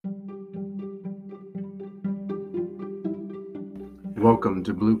Welcome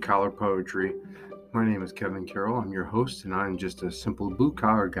to Blue Collar Poetry. My name is Kevin Carroll. I'm your host, and I'm just a simple blue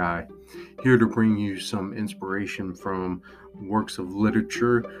collar guy here to bring you some inspiration from works of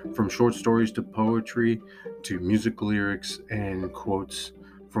literature, from short stories to poetry to music lyrics and quotes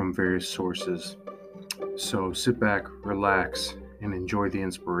from various sources. So sit back, relax, and enjoy the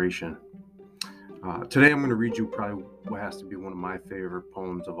inspiration. Today I'm going to read you probably what has to be one of my favorite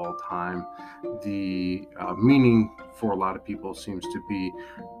poems of all time. The meaning for a lot of people seems to be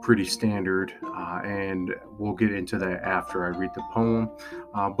pretty standard, and we'll get into that after I read the poem.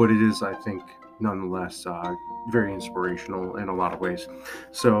 But it is, I think, nonetheless very inspirational in a lot of ways.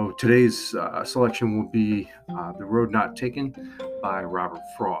 So today's selection will be The Road Not Taken by Robert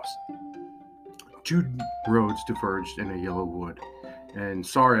Frost. Two roads diverged in a yellow wood, and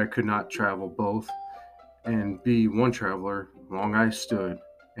sorry I could not travel both, and be one traveler. Long I stood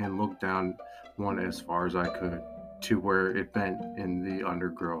and looked down one as far as I could to where it bent in the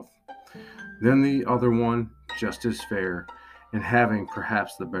undergrowth. Then the other one just as fair, and having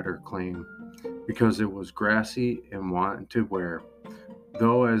perhaps the better claim, because it was grassy and wanted to wear,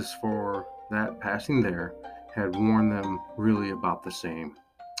 though as for that passing there had worn them really about the same.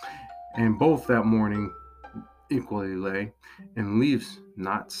 And both that morning equally lay, and leaves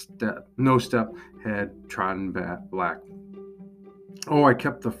no step had trodden black. Oh, I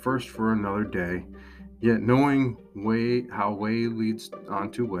kept the first for another day, yet knowing how way leads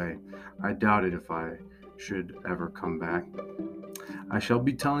on to way, I doubted if I should ever come back. I shall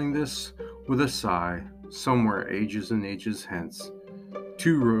be telling this with a sigh, somewhere ages and ages hence.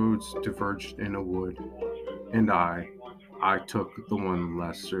 Two roads diverged in a wood, and I took the one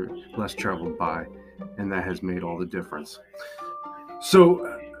less traveled by, and that has made all the difference.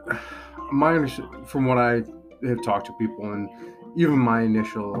 So, from what I have talked to people, and even my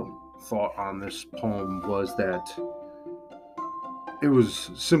initial thought on this poem was that it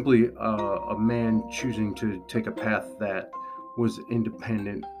was simply a man choosing to take a path that was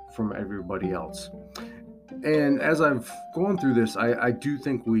independent from everybody else. And as I've gone through this, I do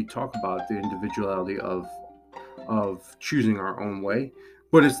think we talk about the individuality of choosing our own way,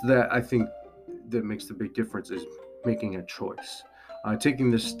 but it's that I think that makes the big difference is making a choice, taking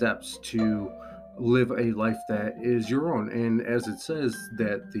the steps to live a life that is your own. And as it says,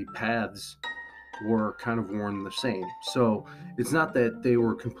 that the paths were kind of worn the same. So it's not that they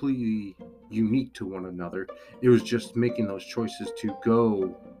were completely unique to one another. It was just making those choices to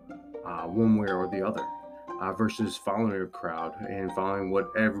go one way or the other, versus following a crowd and following what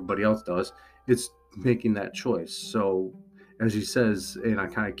everybody else does. It's making that choice. So as he says, and I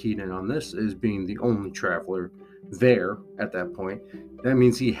kind of keyed in on this, is being the only traveler there at that point. That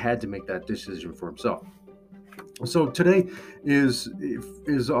means he had to make that decision for himself. So today is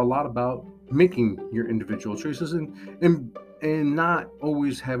a lot about making your individual choices and not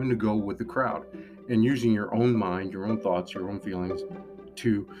always having to go with the crowd, and using your own mind, your own thoughts, your own feelings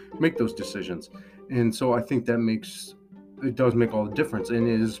to make those decisions. And so I think it does make all the difference, and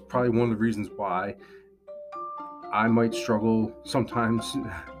it is probably one of the reasons why I might struggle sometimes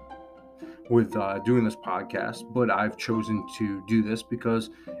with doing this podcast, but I've chosen to do this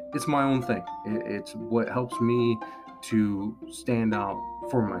because it's my own thing. It's what helps me to stand out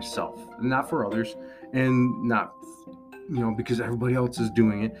for myself, not for others, and not because everybody else is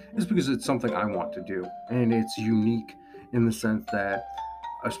doing it. It's because it's something I want to do, and it's unique in the sense that,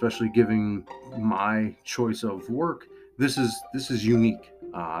 especially giving my choice of work, this is unique.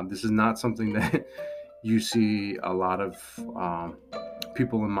 This is not something that you see a lot of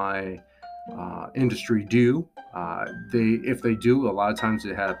people in my industry do. If they do, a lot of times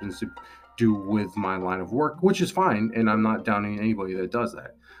it happens to do with my line of work, which is fine, and I'm not downing anybody that does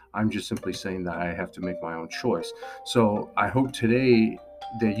that. I'm just simply saying that I have to make my own choice. So I hope today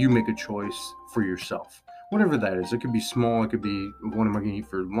that you make a choice for yourself, whatever that is. It could be small. It could be, what am I going to eat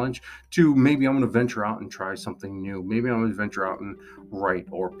for lunch? To maybe I'm going to venture out and try something new. Maybe I'm going to venture out and write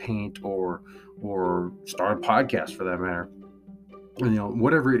or paint or start a podcast, for that matter.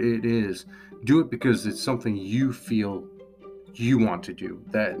 Whatever it is, do it because it's something you feel you want to do,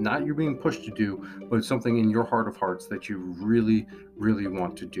 that not you're being pushed to do, but it's something in your heart of hearts that you really, really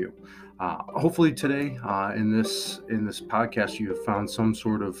want to do. Hopefully today, in this podcast, you have found some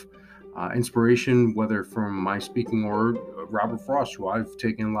sort of inspiration, whether from my speaking or Robert Frost, who I've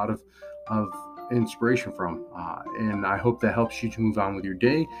taken a lot of inspiration from, and I hope that helps you to move on with your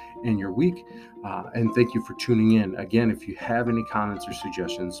day and your week. And thank you for tuning in. Again, if you have any comments or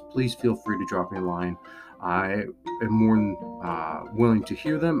suggestions, please feel free to drop me a line. I am more than willing to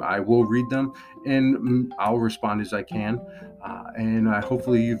hear them. I will read them, and I'll respond as I can. And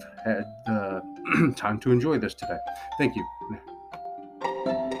hopefully you've had the time to enjoy this today. Thank you.